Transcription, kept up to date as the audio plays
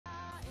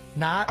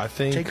not I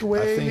think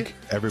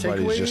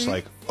everybody's just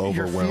like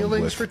overwhelmed your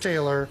feelings with for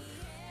Taylor.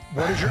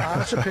 What is your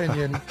honest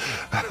opinion?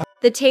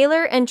 The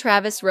Taylor and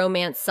Travis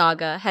romance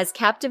saga has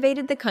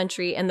captivated the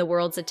country and the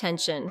world's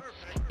attention.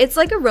 It's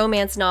like a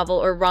romance novel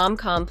or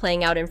rom-com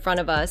playing out in front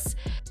of us.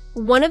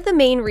 One of the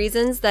main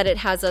reasons that it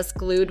has us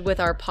glued with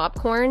our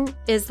popcorn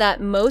is that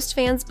most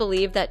fans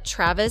believe that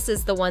Travis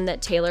is the one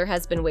that Taylor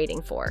has been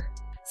waiting for.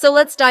 So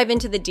let's dive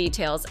into the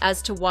details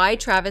as to why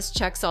Travis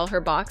checks all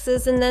her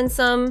boxes and then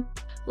some.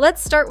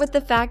 Let's start with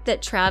the fact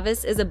that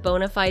Travis is a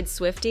bona fide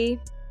Swiftie.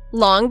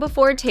 Long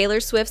before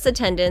Taylor Swift's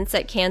attendance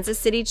at Kansas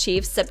City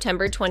Chiefs'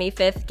 September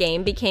 25th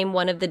game became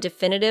one of the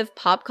definitive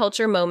pop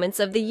culture moments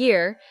of the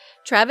year,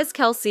 Travis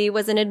Kelce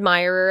was an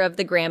admirer of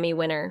the Grammy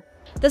winner.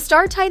 The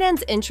star tight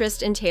end's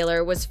interest in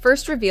Taylor was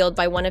first revealed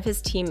by one of his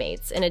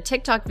teammates in a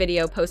TikTok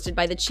video posted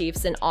by the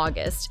Chiefs in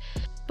August.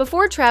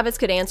 Before Travis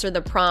could answer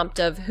the prompt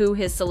of who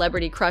his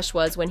celebrity crush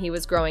was when he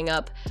was growing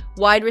up,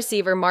 wide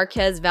receiver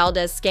Marquez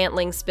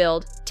Valdes-Scantling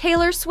spilled,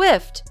 "Taylor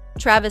Swift!"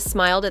 Travis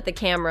smiled at the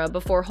camera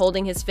before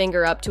holding his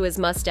finger up to his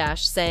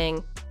mustache,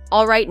 saying,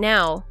 "All right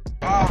now."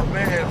 Oh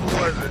man, who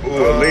was it?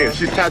 Ooh, Leah,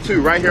 she's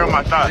tattooed right here on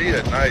my thigh.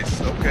 Leah,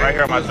 nice. Okay. Right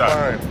here on my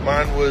thigh.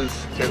 Mine was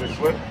Taylor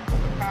Swift.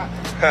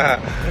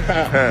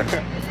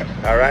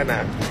 All right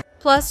now.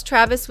 Plus,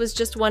 Travis was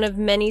just one of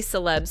many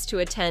celebs to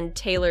attend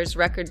Taylor's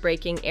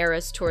record-breaking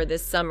Eras tour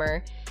this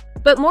summer.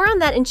 But more on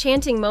that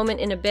enchanting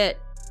moment in a bit.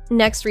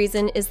 Next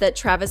reason is that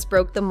Travis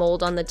broke the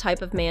mold on the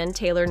type of man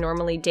Taylor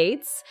normally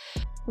dates.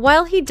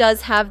 While he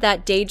does have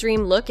that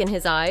daydream look in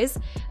his eyes,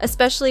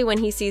 especially when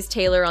he sees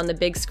Taylor on the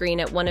big screen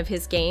at one of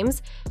his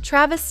games,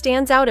 Travis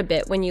stands out a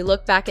bit when you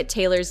look back at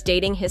Taylor's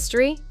dating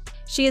history.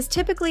 She is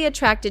typically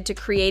attracted to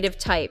creative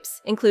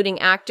types, including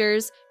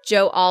actors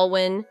Joe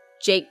Alwyn,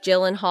 Jake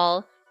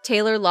Gyllenhaal,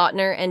 Taylor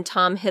Lautner, and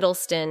Tom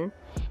Hiddleston,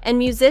 and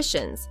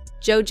musicians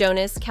Joe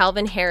Jonas,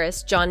 Calvin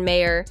Harris, John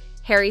Mayer,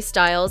 Harry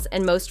Styles,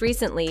 and most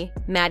recently,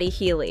 Maddie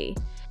Healy.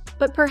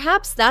 But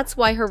perhaps that's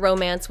why her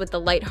romance with the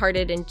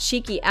lighthearted and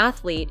cheeky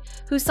athlete,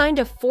 who signed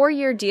a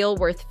 4-year deal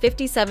worth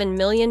 $57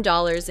 million in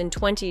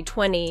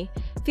 2020,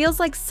 feels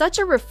like such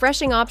a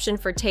refreshing option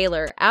for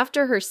Taylor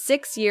after her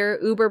 6-year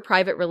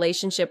uber-private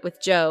relationship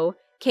with Joe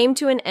came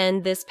to an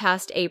end this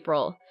past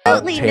April.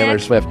 Taylor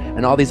Swift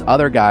and all these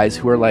other guys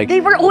who are like,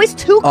 they were always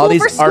too cool all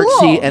these for school.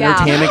 artsy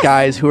entertainment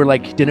guys who are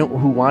like who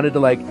wanted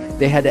to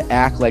they had to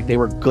act like they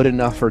were good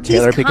enough for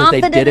Taylor because they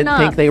didn't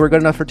think they were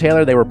good enough for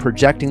Taylor. They were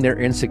projecting their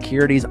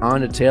insecurities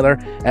onto Taylor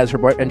as her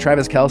boy. And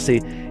Travis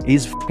Kelce,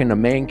 he's fucking the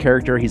main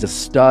character. He's a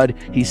stud.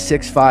 He's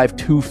 6'5",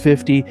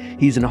 250.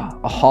 He's a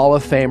Hall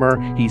of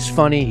Famer. He's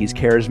funny. He's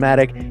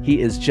charismatic.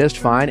 He is just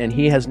fine, and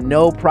he has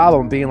no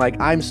problem being like,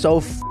 I'm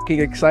so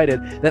fucking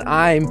excited that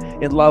I'm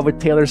in love with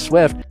Taylor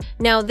Swift.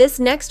 Now, this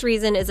next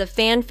reason is a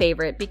fan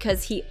favorite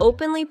because he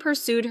openly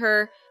pursued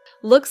her.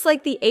 Looks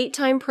like the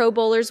 8-time Pro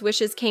Bowler's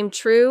wishes came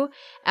true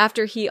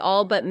after he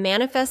all but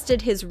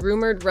manifested his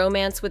rumored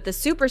romance with the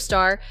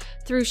superstar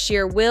through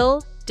sheer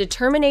will,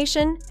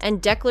 determination,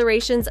 and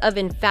declarations of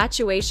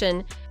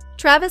infatuation.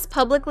 Travis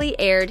publicly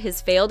aired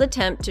his failed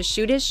attempt to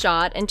shoot his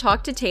shot and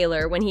talk to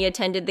Taylor when he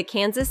attended the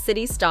Kansas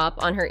City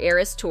stop on her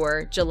Eras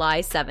tour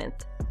July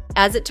 7th.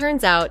 As it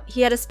turns out,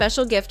 he had a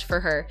special gift for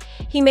her.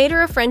 He made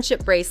her a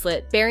friendship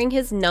bracelet bearing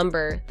his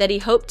number that he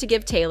hoped to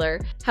give Taylor.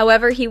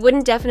 However, he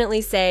wouldn't definitely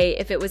say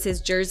if it was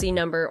his jersey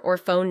number or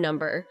phone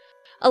number.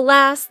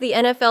 Alas, the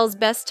NFL's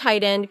best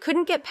tight end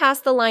couldn't get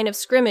past the line of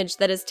scrimmage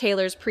that is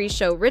Taylor's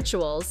pre-show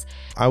rituals.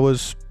 I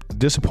was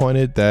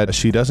disappointed that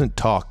she doesn't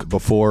talk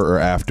before or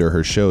after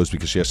her shows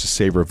because she has to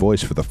save her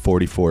voice for the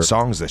 44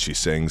 songs that she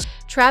sings.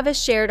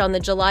 Travis shared on the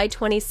July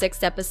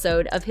 26th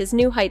episode of his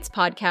New Heights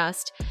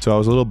podcast. So I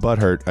was a little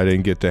butthurt I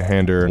didn't get to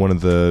hand her one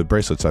of the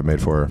bracelets I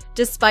made for her.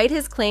 Despite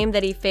his claim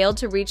that he failed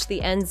to reach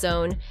the end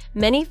zone,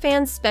 many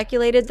fans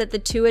speculated that the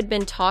two had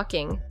been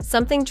talking,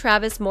 something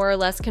Travis more or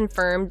less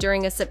confirmed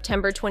during a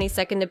September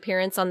 22nd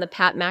appearance on the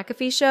Pat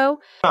McAfee show.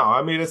 No,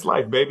 I mean, it's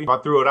life, baby. I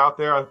threw it out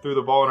there. I threw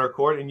the ball in her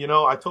court. And,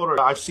 I told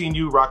her, I've seen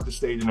you rock the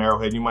stage in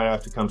Arrowhead. You might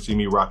have to come see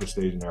me rock the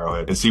stage in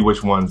Arrowhead and see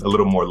which one's a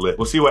little more lit.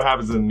 We'll see what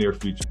happens in the near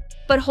future.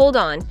 But hold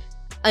on.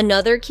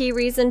 Another key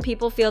reason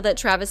people feel that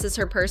Travis is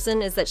her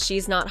person is that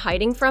she's not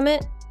hiding from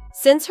it.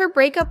 Since her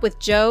breakup with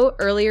Joe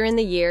earlier in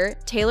the year,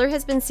 Taylor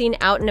has been seen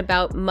out and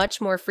about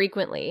much more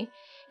frequently,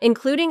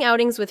 including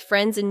outings with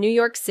friends in New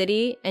York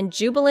City and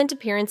jubilant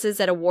appearances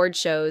at award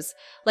shows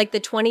like the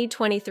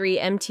 2023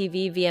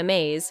 MTV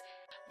VMAs.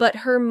 But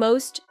her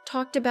most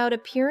talked about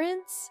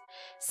appearance?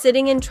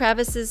 Sitting in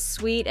Travis's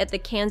suite at the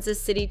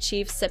Kansas City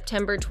Chiefs'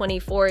 September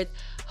 24th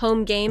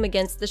home game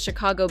against the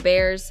Chicago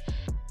Bears.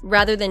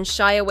 Rather than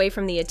shy away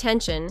from the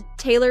attention,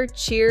 Taylor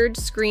cheered,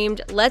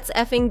 screamed, "Let's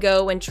effing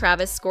go" when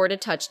Travis scored a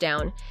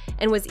touchdown,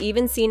 and was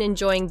even seen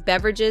enjoying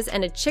beverages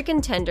and a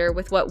chicken tender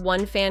with what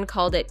one fan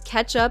called it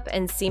ketchup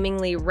and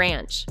seemingly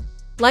ranch.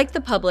 Like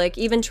the public,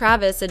 even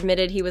Travis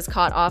admitted he was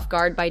caught off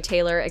guard by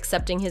Taylor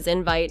accepting his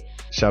invite.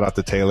 Shout out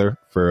to Taylor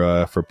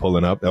for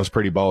pulling up. That was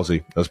pretty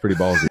ballsy.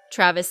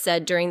 Travis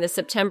said during the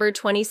September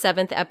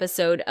 27th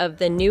episode of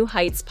the New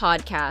Heights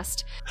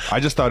podcast. I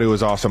just thought it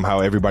was awesome how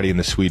everybody in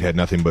the suite had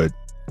nothing but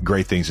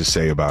great things to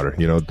say about her.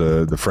 You know,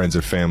 the friends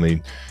and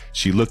family.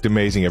 She looked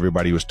amazing.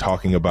 Everybody was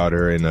talking about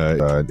her, and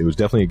it was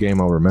definitely a game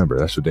I'll remember.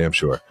 That's for damn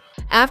sure.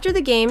 After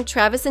the game,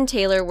 Travis and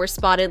Taylor were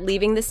spotted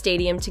leaving the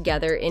stadium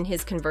together in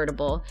his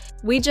convertible.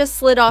 "We just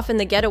slid off in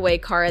the getaway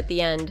car at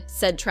the end,"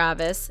 said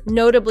Travis,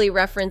 notably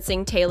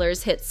referencing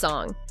Taylor's hit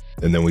song.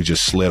 And then we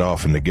just slid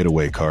off in the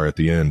getaway car at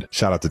the end.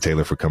 Shout out to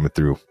Taylor for coming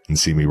through and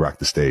see me rock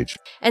the stage.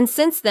 And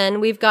since then,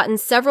 we've gotten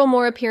several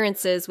more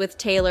appearances with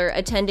Taylor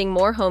attending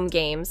more home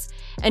games.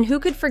 And who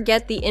could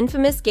forget the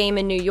infamous game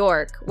in New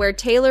York, where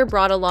Taylor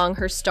brought along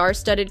her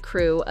star-studded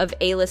crew of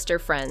A-lister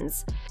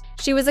friends.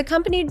 She was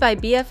accompanied by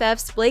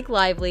BFFs Blake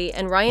Lively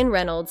and Ryan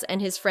Reynolds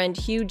and his friend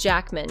Hugh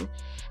Jackman,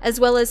 as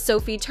well as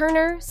Sophie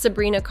Turner,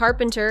 Sabrina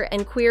Carpenter,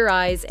 and Queer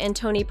Eye's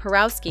Antoni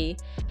Porowski.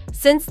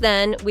 Since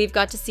then, we've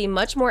got to see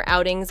much more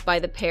outings by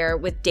the pair,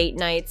 with date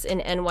nights in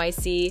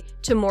NYC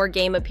to more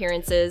game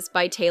appearances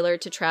by Taylor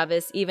to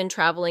Travis, even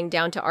traveling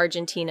down to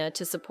Argentina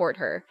to support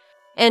her.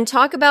 And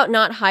talk about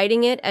not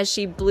hiding it, as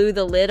she blew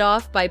the lid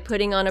off by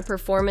putting on a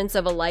performance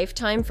of a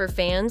lifetime for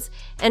fans,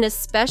 and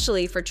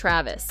especially for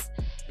Travis,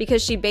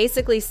 because she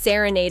basically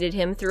serenaded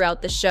him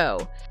throughout the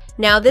show.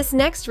 Now, this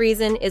next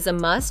reason is a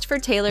must for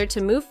Taylor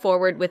to move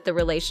forward with the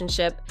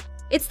relationship.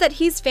 It's that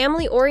he's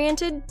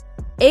family-oriented,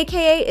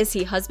 aka is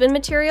he husband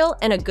material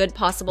and a good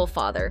possible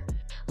father.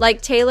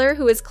 Like Taylor,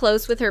 who is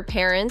close with her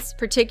parents,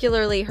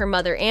 particularly her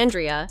mother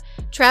Andrea,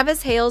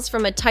 Travis hails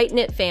from a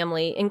tight-knit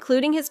family,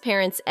 including his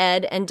parents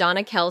Ed and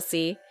Donna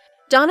Kelce.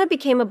 Donna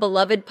became a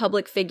beloved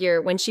public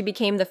figure when she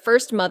became the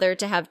first mother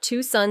to have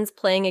two sons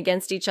playing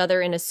against each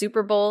other in a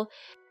Super Bowl.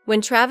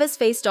 When Travis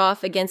faced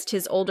off against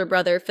his older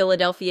brother,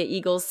 Philadelphia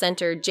Eagles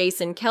center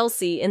Jason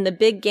Kelce, in the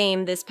big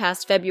game this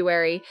past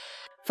February,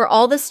 for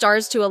all the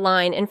stars to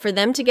align and for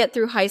them to get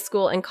through high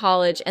school and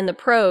college and the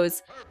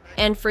pros,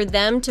 and for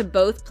them to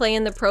both play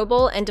in the Pro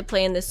Bowl and to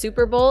play in the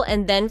Super Bowl,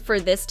 and then for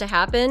this to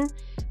happen,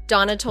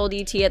 Donna told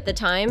ET at the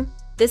time,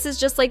 "This is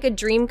just like a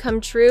dream come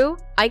true.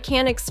 I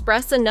can't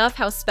express enough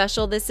how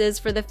special this is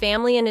for the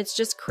family, and it's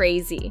just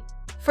crazy."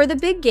 For the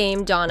big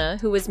game, Donna,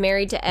 who was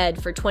married to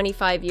Ed for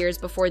 25 years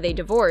before they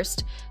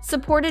divorced,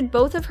 supported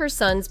both of her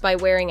sons by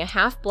wearing a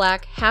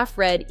half-black,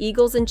 half-red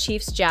Eagles and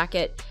Chiefs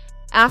jacket.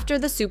 After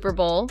the Super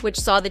Bowl, which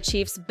saw the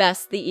Chiefs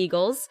best the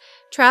Eagles,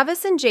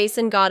 Travis and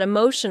Jason got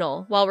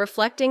emotional while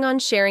reflecting on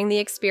sharing the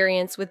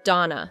experience with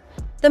Donna.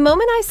 "The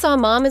moment I saw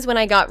Mom is when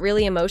I got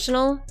really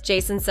emotional,"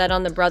 Jason said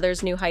on the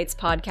Brothers New Heights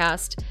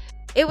podcast.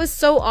 "It was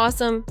so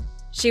awesome.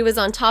 She was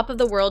on top of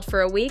the world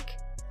for a week.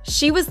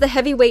 She was the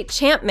heavyweight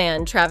champ,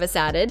 man," Travis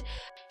added.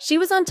 "She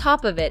was on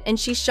top of it, and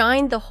she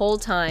shined the whole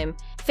time."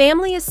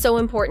 Family is so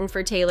important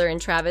for Taylor and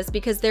Travis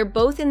because they're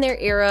both in their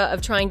era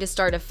of trying to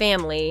start a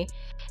family.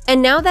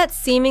 And now that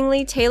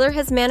seemingly Taylor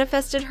has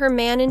manifested her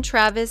man in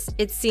Travis,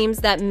 it seems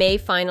that may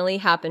finally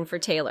happen for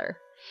Taylor.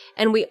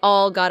 And we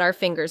all got our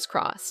fingers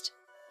crossed.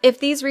 If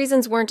these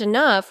reasons weren't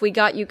enough, we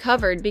got you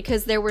covered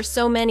because there were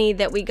so many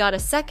that we got a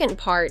second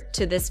part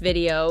to this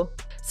video.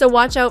 So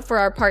watch out for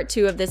our part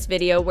 2 of this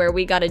video where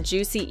we got a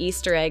juicy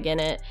Easter egg in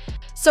it.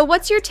 So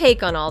what's your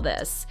take on all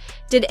this?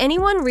 Did any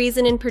one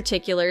reason in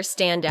particular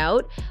stand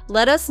out?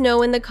 Let us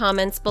know in the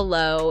comments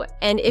below.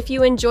 And if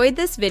you enjoyed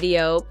this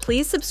video,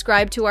 please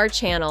subscribe to our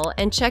channel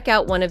and check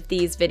out one of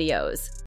these videos.